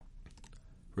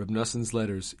Reb Noson's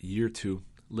Letters, Year 2,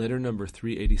 Letter number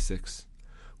 386.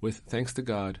 With thanks to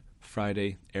God,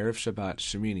 Friday, Erev Shabbat,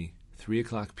 Shemini, 3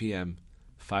 o'clock p.m.,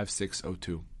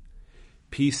 5602.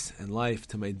 Peace and life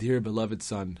to my dear beloved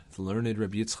son, the learned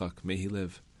Reb Yitzchak, may he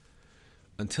live.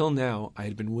 Until now, I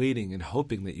had been waiting and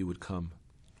hoping that you would come.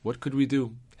 What could we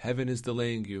do? Heaven is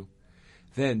delaying you.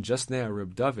 Then, just now,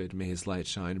 Reb David, may his light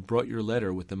shine, brought your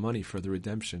letter with the money for the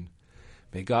redemption.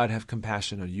 May God have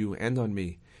compassion on you and on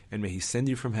me, and may he send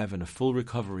you from heaven a full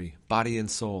recovery, body and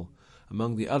soul,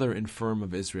 among the other infirm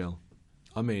of Israel.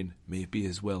 Amen. May it be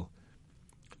his will.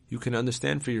 You can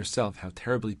understand for yourself how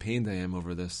terribly pained I am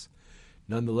over this.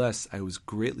 Nonetheless, I was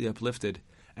greatly uplifted,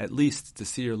 at least to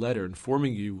see your letter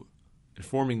informing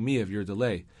me of your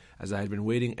delay, as I had been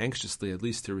waiting anxiously at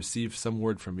least to receive some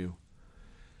word from you.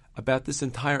 About this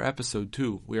entire episode,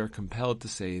 too, we are compelled to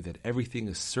say that everything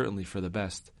is certainly for the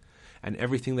best, and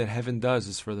everything that heaven does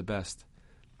is for the best.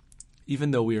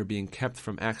 Even though we are being kept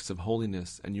from acts of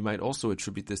holiness, and you might also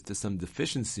attribute this to some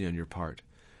deficiency on your part,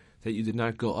 that you did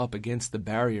not go up against the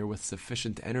barrier with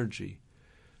sufficient energy.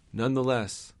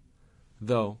 Nonetheless,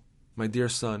 though, my dear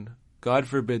son, God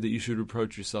forbid that you should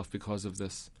reproach yourself because of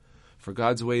this, for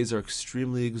God's ways are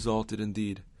extremely exalted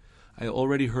indeed. I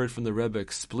already heard from the Rebbe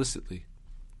explicitly,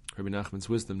 Rabbi Nachman's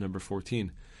Wisdom, number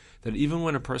 14, that even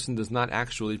when a person does not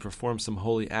actually perform some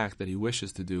holy act that he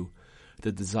wishes to do,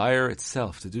 the desire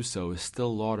itself to do so is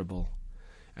still laudable.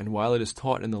 And while it is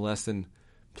taught in the lesson,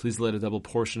 please let a double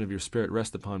portion of your spirit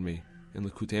rest upon me, in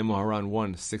Likutei Moharan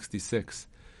 1:66,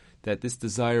 that this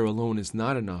desire alone is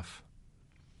not enough.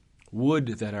 Would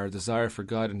that our desire for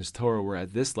God and His Torah were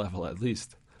at this level at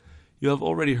least. You have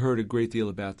already heard a great deal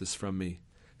about this from me.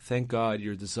 Thank God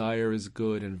your desire is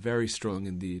good and very strong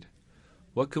indeed.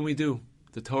 What can we do?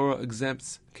 The Torah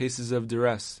exempts cases of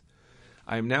duress.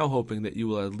 I am now hoping that you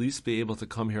will at least be able to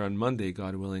come here on Monday,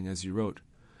 God willing, as you wrote.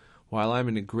 While I am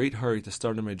in a great hurry to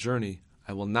start on my journey,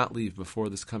 I will not leave before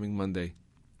this coming Monday.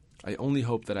 I only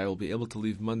hope that I will be able to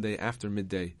leave Monday after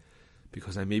midday,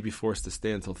 because I may be forced to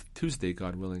stay until Tuesday,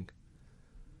 God willing.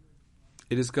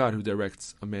 It is God who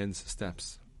directs a man's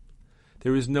steps.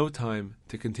 There is no time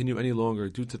to continue any longer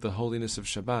due to the holiness of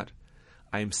Shabbat.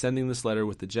 I am sending this letter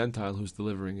with the Gentile who is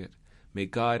delivering it. May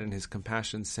God and His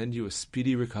compassion send you a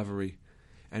speedy recovery,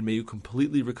 and may you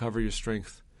completely recover your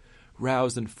strength.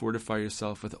 Rouse and fortify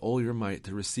yourself with all your might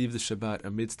to receive the Shabbat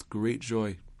amidst great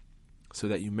joy, so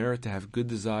that you merit to have good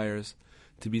desires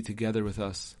to be together with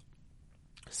us.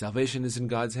 Salvation is in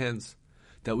God's hands,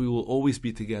 that we will always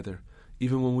be together,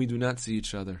 even when we do not see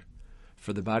each other.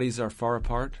 For the bodies are far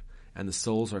apart, and the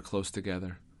souls are close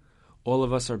together. All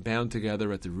of us are bound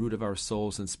together at the root of our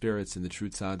souls and spirits in the true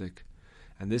tzaddik,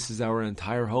 and this is our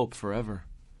entire hope forever.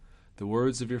 The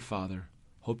words of your father,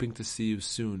 hoping to see you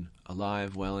soon,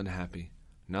 alive, well, and happy.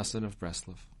 Noson of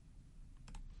Breslov.